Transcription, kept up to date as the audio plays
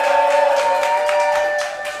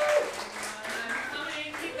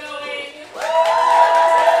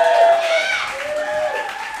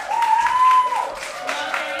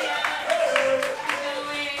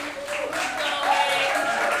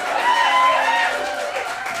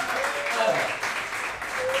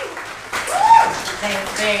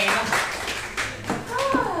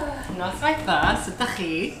Noswaith sydd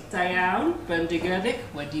chi, da iawn, bendigedig,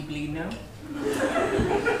 wedi blino.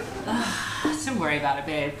 Don't worry about it,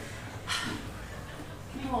 babe.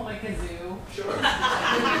 Can you hold my kazoo? Sure.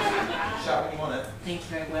 Shout when you want it. Thank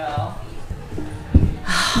you, I will.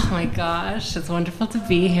 Oh my gosh, it's wonderful to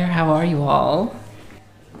be here. How are you all?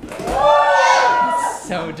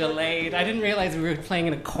 So delayed. I didn't realize we were playing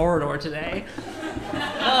in a corridor today.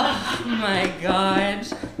 Oh my god.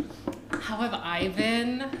 How have I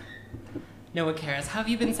been? No one cares. How have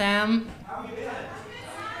you been, Sam? How have you been?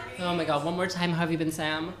 Oh my god, one more time. How have you been,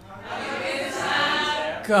 Sam? How have you been,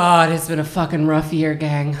 Sam? God, it's been a fucking rough year,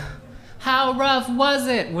 gang. How rough was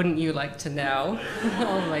it? Wouldn't you like to know?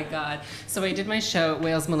 Oh my god. So I did my show at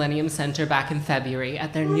Wales Millennium Centre back in February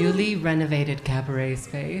at their newly renovated cabaret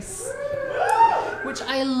space, which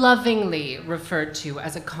I lovingly referred to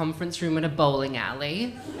as a conference room in a bowling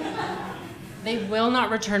alley. They will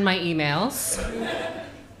not return my emails.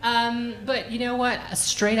 But you know what?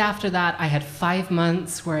 Straight after that, I had 5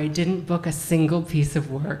 months where I didn't book a single piece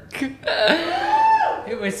of work.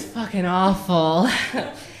 It was fucking awful.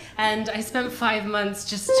 And I spent 5 months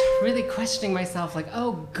just really questioning myself, like,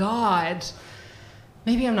 oh God,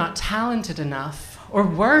 maybe I'm not talented enough. Or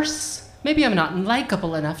worse, maybe I'm not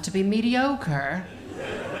likable enough to be mediocre.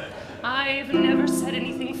 I've never said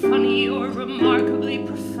anything funny or remarkably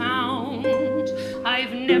profound.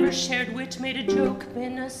 I've never shared wit, made a joke,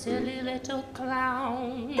 been a silly little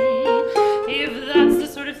clown. If that's the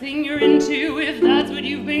sort of thing you're into, if that's what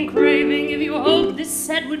you've been craving, if you hope this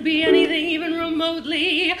set would be anything even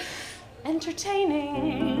remotely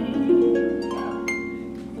entertaining,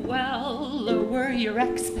 well, lower your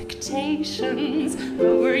expectations,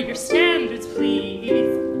 lower your standards,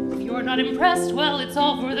 please. If you're not impressed, well, it's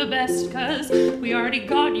all for the best, 'cause we already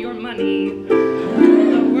got your money.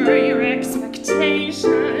 Lower your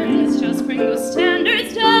expectations, just bring those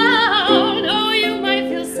standards down. Oh, you might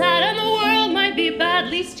feel sad and the world might be bad,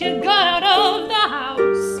 at least you got out of the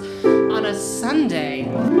house on a Sunday.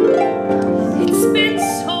 It's been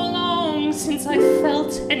so long since I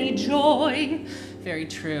felt any joy. Very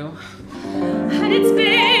true. And it's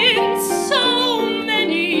been so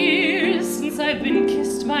many years since I've been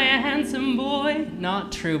kissed by a handsome boy.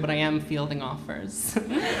 Not true, but I am fielding offers.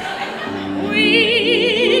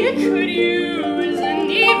 We could use an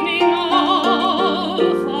evening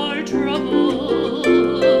off our troubles.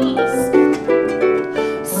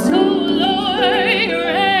 So lower your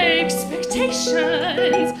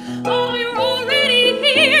expectations. Oh, you're already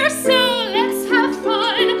here, so let's have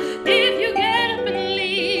fun. If you get up and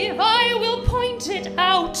leave, I will point it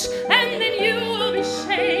out, and then you will be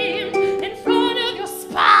shamed in front of your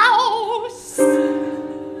spouse.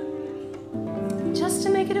 Just to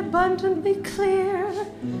make it abundantly clear,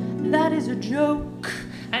 that is a joke.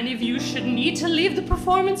 And if you should need to leave the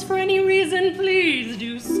performance for any reason, please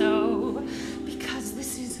do so, because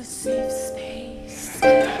this is a safe space.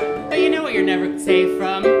 But you know what you're never safe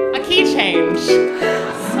from? A key change. So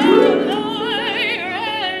lower your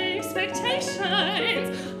expectations.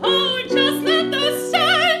 Oh, just let those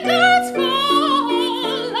standards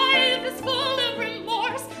fall. Life is full of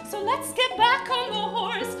remorse, so let's get back on the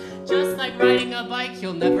horse. Just like riding a bike,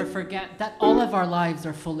 you'll never forget that all of our lives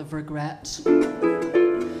are full of regret.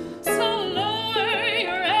 So lower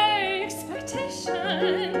your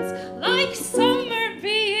expectations, like summer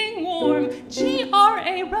being warm,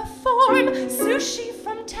 GRA reform, sushi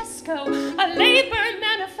from Tesco, a labor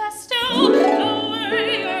manifesto. Lower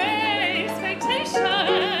your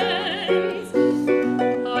expectations.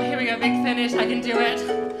 Oh, here we go, big finish, I can do it.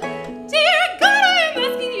 Dear God, I am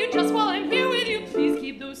asking you just while I'm here with you, please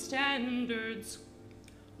keep those standards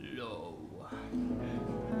low.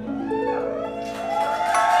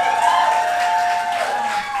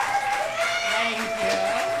 Thank you.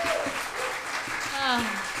 Oh,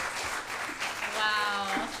 wow.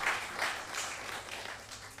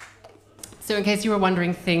 So in case you were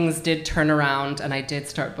wondering, things did turn around and I did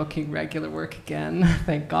start booking regular work again,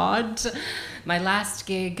 thank God. My last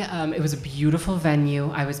gig, it was a beautiful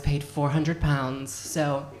venue. I was paid £400,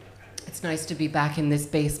 so it's nice to be back in this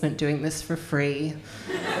basement doing this for free.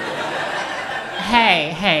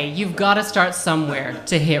 Hey, you've got to start somewhere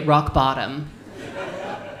to hit rock bottom.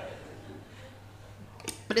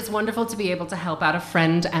 But it's wonderful to be able to help out a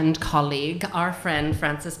friend and colleague, our friend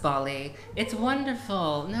Frances Bolley. It's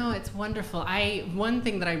wonderful. No, it's wonderful. One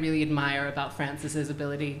thing that I really admire about Frances's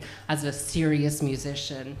ability as a serious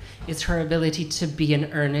musician is her ability to be an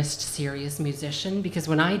earnest, serious musician, because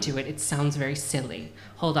when I do it, it sounds very silly.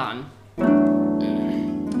 Hold on.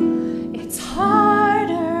 It's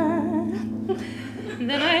harder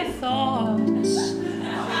than I thought.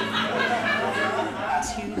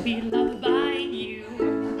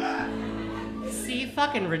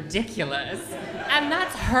 fucking ridiculous. And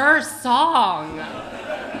that's her song.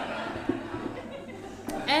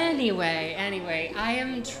 Anyway, I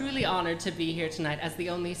am truly honored to be here tonight as the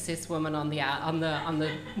only cis woman on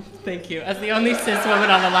the thank you, as the only cis woman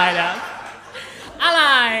on the lineup.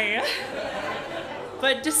 Ally!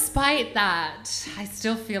 But despite that, I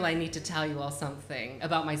still feel I need to tell you all something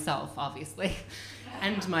about myself, obviously,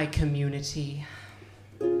 and my community.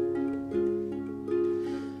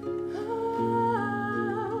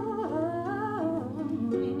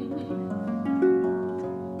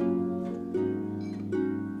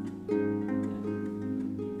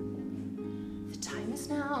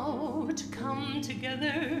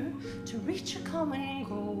 Together to reach a common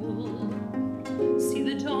goal. See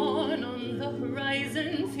the dawn on the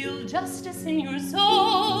horizon, feel justice in your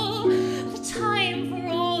soul. The time for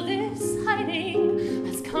all this hiding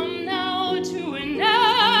has come now to an end.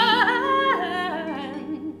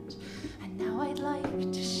 And now I'd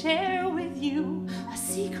like to share with you a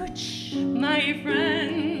secret, my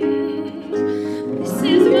friend. This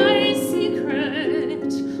is my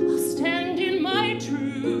secret. I'll stand in my truth.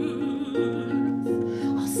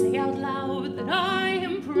 Say out loud that I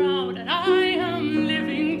am proud and I am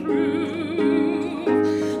living proof.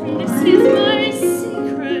 This is my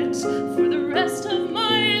secret for the rest of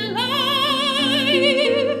my life.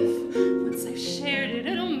 Once I've shared it,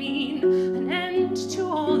 it'll mean an end to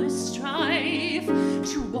all this strife.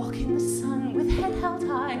 To walk in the sun with head held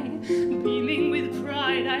high, beaming with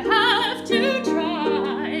pride, I have to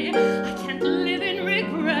try. I can't live in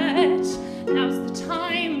regret. Now's the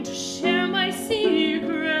time to share my secret.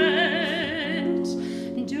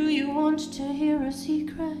 Do you want to hear a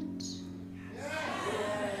secret?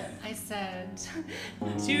 Yes. I said,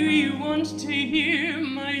 do you want to hear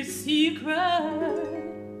my secret?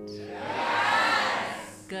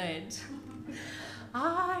 Yes. Good.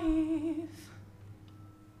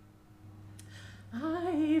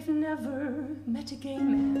 I've never met a gay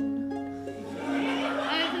man.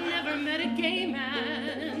 I've never met a gay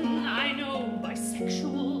man. I know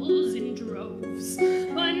bisexuals in droves,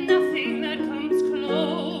 but nothing that comes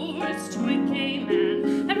close to a gay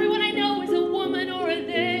man. Everyone I know is a woman or a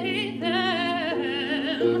they,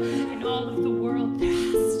 them. In all of the world there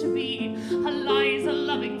has to be a Liza,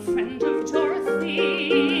 loving friend of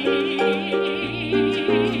Dorothy.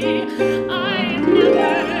 I've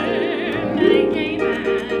never met a gay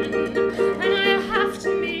man, and I have to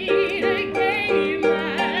meet a gay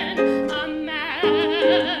man, a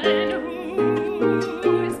man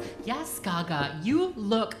who's... Yes, Gaga, you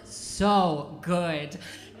look so good.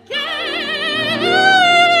 Gay!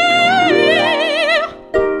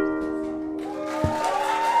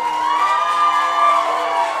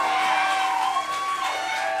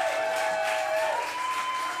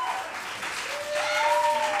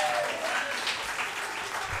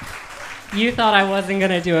 You thought I wasn't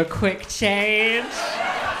gonna do a quick change?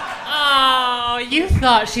 Oh, you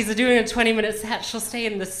thought she's doing a 20-minute set, she'll stay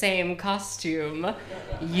in the same costume.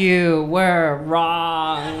 You were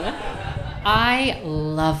wrong. I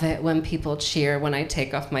love it when people cheer when I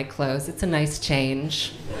take off my clothes. It's a nice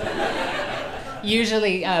change.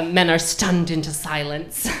 Usually men are stunned into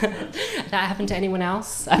silence. That happened to anyone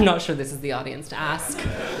else? I'm not sure this is the audience to ask.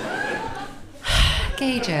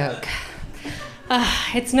 Gay joke.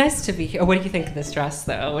 It's nice to be here. What do you think of this dress,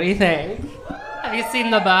 though? What do you think? Have you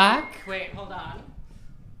seen the back? Wait, hold on.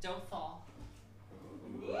 Don't fall.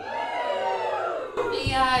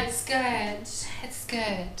 Yeah, it's good. It's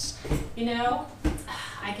good. You know,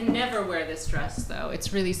 I can never wear this dress, though.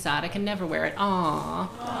 It's really sad. I can never wear it. Aww.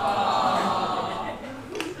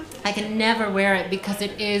 I can never wear it because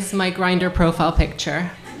it is my Grindr profile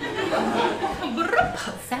picture.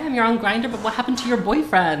 Sam, you're on Grindr, but what happened to your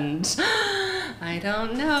boyfriend? I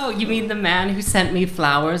don't know. You mean the man who sent me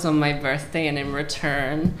flowers on my birthday and in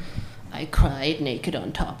return I cried naked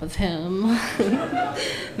on top of him?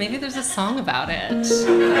 Maybe there's a song about it.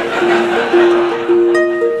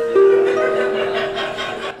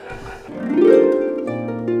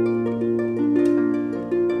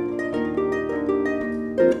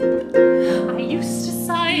 I used to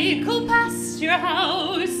cycle past your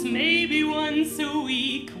house maybe once a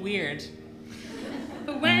week. Weird.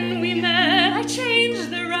 But when we met, I changed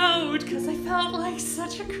the route, 'cause I felt like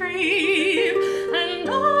such a creep. And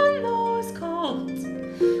on those cold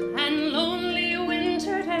and lonely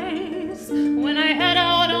winter days, when I head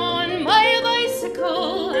out on my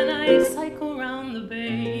bicycle and I cycle round the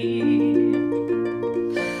bay,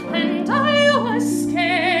 and I was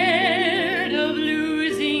scared of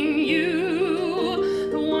losing you,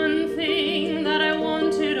 the one thing that I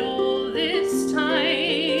wanted all this time.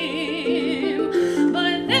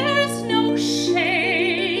 But there's no shame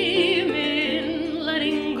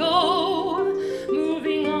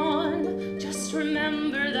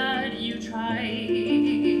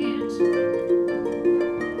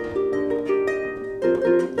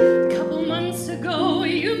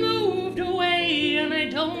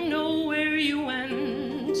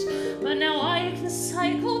Now I can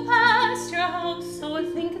cycle past your house, so I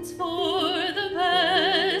think it's for the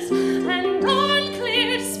best. And on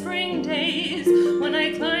clear spring days, when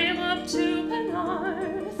I climb up to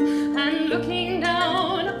Penarth, and looking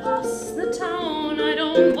down across the town, I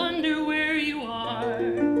don't wonder where you are.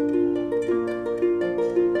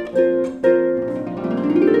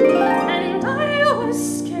 And I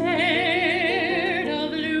was scared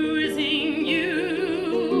of losing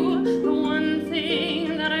you, the one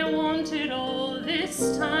thing that I wanted all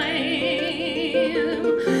this time.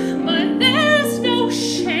 But there's no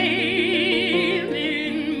shame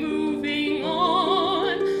in moving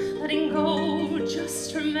on, letting go.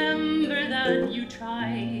 Just remember that you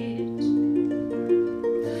tried.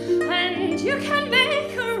 And you can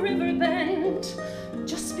make a river bend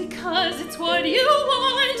just because it's what you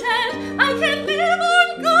want, and I can live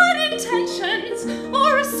on good intentions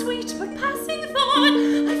or a sweet but passing thought.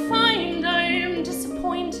 I find I am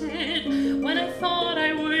disappointed when I thought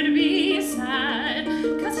I would be sad,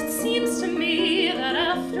 'cause it seems to me that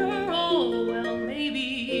after all, well,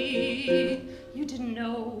 maybe you didn't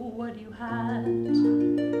know what you had.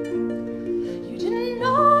 You didn't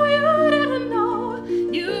know, you didn't know,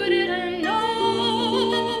 you didn't know.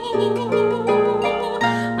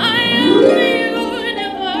 I am the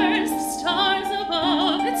universe, the stars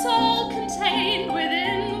above, it's all contained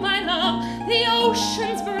within my love. The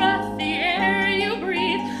ocean's breath, the air you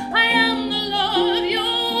breathe, I am the love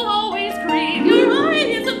you'll always grieve. Your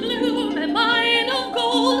eyes of blue and mine of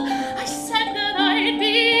gold, I said that I'd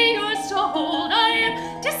be yours to hold. I am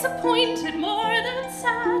disappointed more than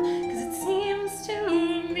sad, 'cause it seems to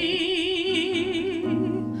me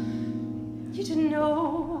you didn't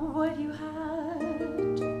know what you had.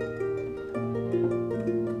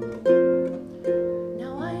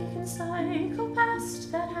 Now I can cycle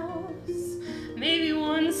past that house maybe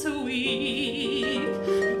once a week.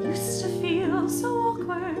 It used to feel so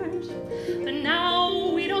awkward, but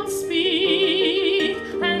now we don't speak.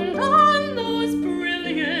 And on those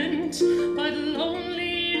brilliant but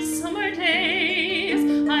lonely summer days,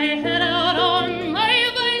 I head out on my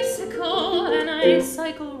bicycle and I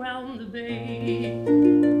cycle round the bay.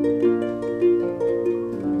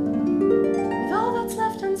 With all that's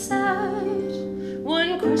left unsaid,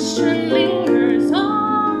 one question lingers on.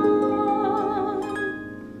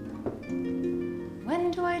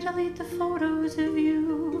 When do I delete the photos of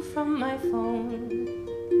you from my phone?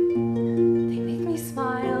 They make me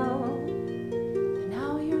smile, and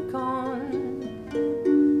now you're gone.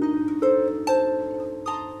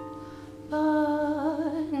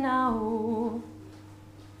 But now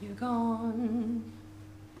you're gone.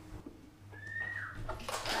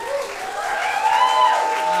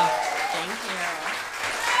 Oh, thank you.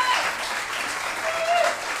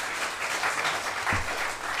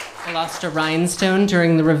 I lost a rhinestone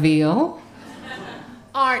during the reveal.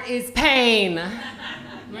 Art is pain.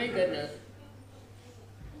 My goodness.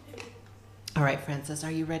 All right, Francis,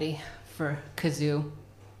 are you ready for kazoo?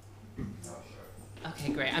 Okay,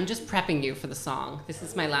 great. I'm just prepping you for the song. This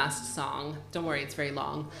is my last song. Don't worry, it's very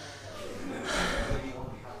long.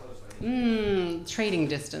 Trading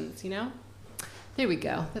distance, you know? There we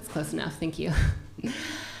go. That's close enough. Thank you.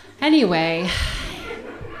 Anyway,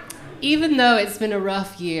 even though it's been a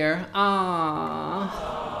rough year,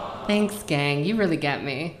 thanks, gang. You really get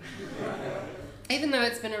me. Even though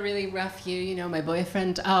it's been a really rough year, you know, my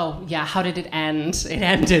boyfriend, oh yeah, how did it end? It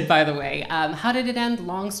ended, by the way. How did it end?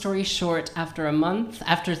 Long story short, after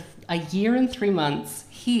a year and 3 months,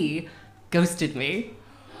 he ghosted me.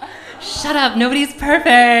 Shut up, nobody's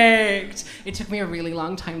perfect. It took me a really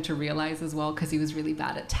long time to realize as well, because he was really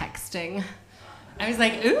bad at texting. I was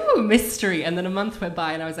like, ooh, mystery. And then a month went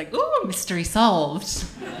by and I was like, ooh, mystery solved.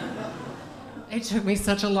 It took me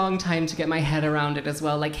such a long time to get my head around it as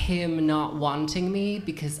well, like him not wanting me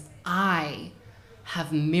because I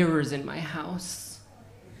have mirrors in my house.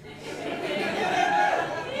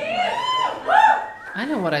 I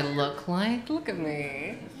know what I look like. Look at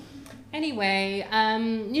me. Anyway,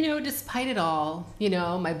 you know, despite it all, you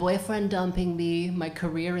know, my boyfriend dumping me, my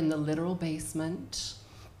career in the literal basement,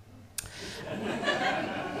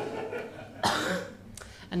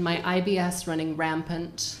 and my IBS running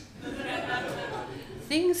rampant.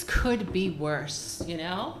 Things could be worse, you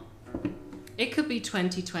know? It could be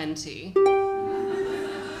 2020.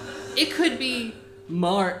 It could be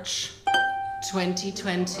March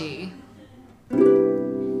 2020.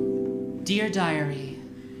 Dear Diary,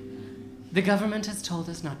 the government has told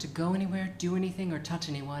us not to go anywhere, do anything, or touch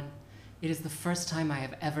anyone. It is the first time I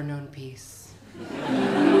have ever known peace.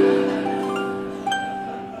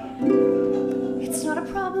 It's not a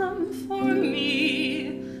problem for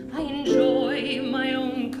me. I enjoy my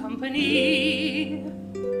own company. be.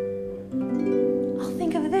 I'll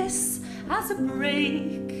think of this as a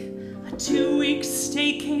break, a 2-week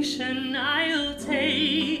staycation I'll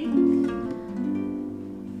take.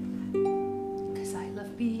 'Cause I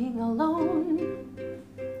love being alone,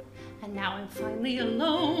 and now I'm finally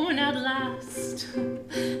alone at last.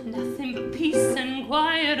 Nothing but peace and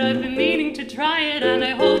quiet, I've been meaning to try it, and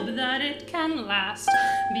I hope that it can last.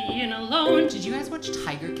 Being alone. Did you guys watch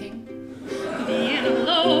Tiger King? Being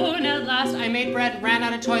alone at last. I made bread, ran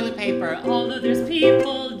out of toilet paper. Although there's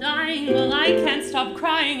people dying, well, I can't stop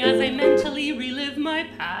crying as I mentally relive my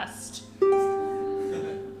past.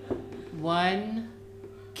 1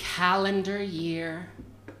 calendar year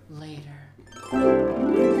later.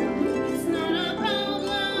 It's not a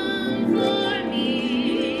problem for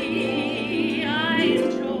me. I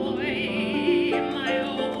enjoy my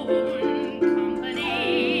own company.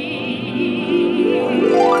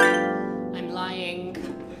 I'm lying.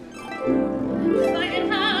 If I can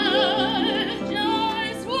have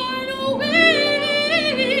just one wish,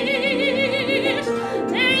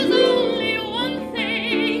 there's only one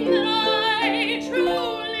thing that I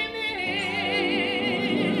truly miss.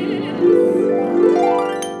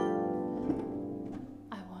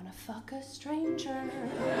 I wanna fuck a stranger.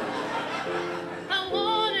 I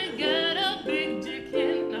wanna get a big dick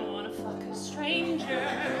in. I wanna fuck a stranger.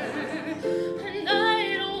 And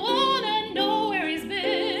I don't wanna know where he's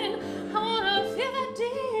been. I wanna feel that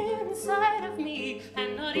deep inside of me and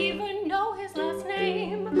not even know his last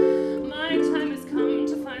name. My time has come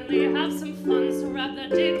to finally have some fun, so wrap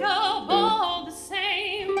that dick up all the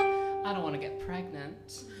same. I don't want to get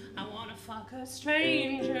pregnant. I wanna fuck a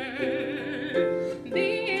stranger. Be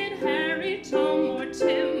it Harry, Tom, or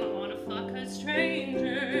Tim. I wanna fuck a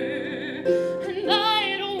stranger. And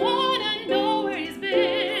I don't wanna know where he's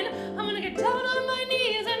been. I wanna get down on my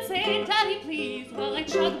knees and say, Daddy, please, while I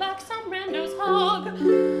chug back some rando's hog.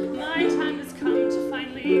 My time has come to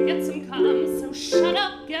finally get some cum, so shut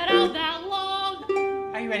up, get out that log.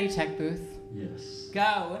 Are you ready, Tech Booth? Yes.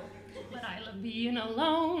 Go. But I love being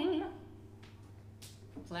alone.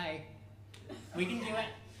 Play. We can do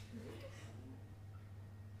it.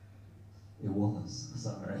 It was.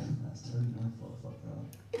 Sorry. That's totally my fault. Fuck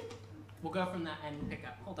that. We'll go from that and pick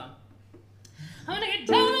up. Hold on. I wanna get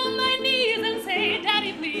down on my knees and say,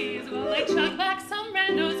 Daddy, please, while I chug back some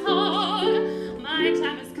rando's hog. My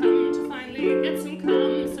time has come to finally get some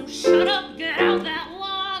cum, so shut up, get out that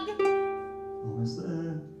log. Almost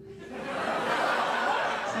there.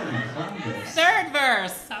 It's not even fun, this. Third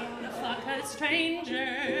verse. I wanna fuck a stranger.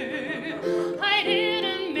 I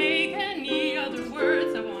didn't make any other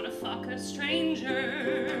words. I wanna fuck a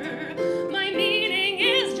stranger. My meaning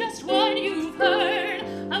is just what you've heard.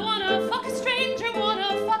 I wanna fuck a stranger,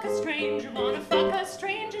 wanna fuck a stranger, wanna fuck a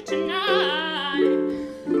stranger tonight.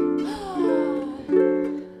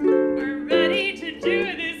 We're ready to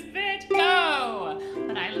do this bit. Go.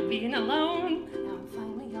 But I love being alone. Now I'm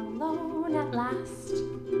finally alone at last.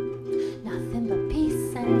 Nothing but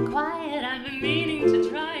peace and quiet. I've been meaning to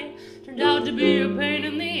try it. Turned out to be a pain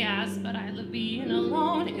in the ass, but I love being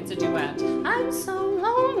alone. It's a duet. I'm so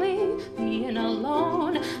lonely being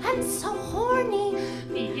alone and so horny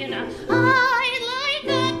being a. I'd like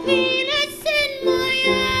a penis in my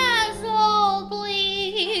asshole,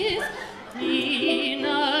 please.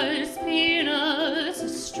 Penis, penis, a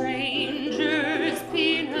stranger's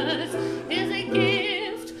penis is a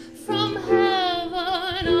gift from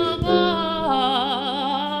heaven above.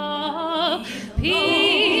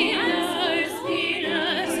 Penis,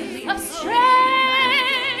 penis, a stranger's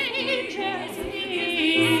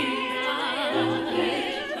penis.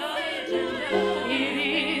 It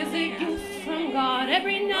is a gift from God.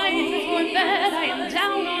 Every night before bed I am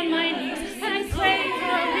down on my knees and I pray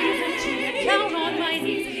for a reason to get down on my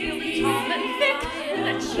knees. He'll be tall and thick with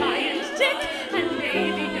a giant dick, and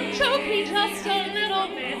maybe he'll choke me just a little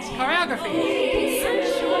bit. Choreography.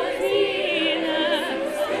 Consensual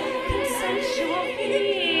penis, consensual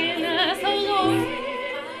penis, oh Lord,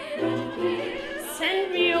 send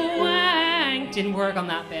me a wank. Didn't work on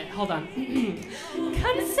that bit. Hold on.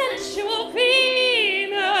 Consensual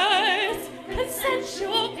penis,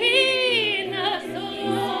 consensual penis,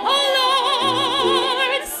 oh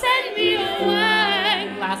Lord, send me a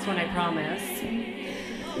wank. Last one, I promise.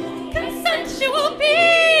 Consensual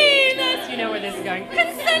penis, You know where this is going.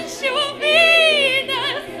 consensual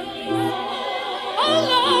penis,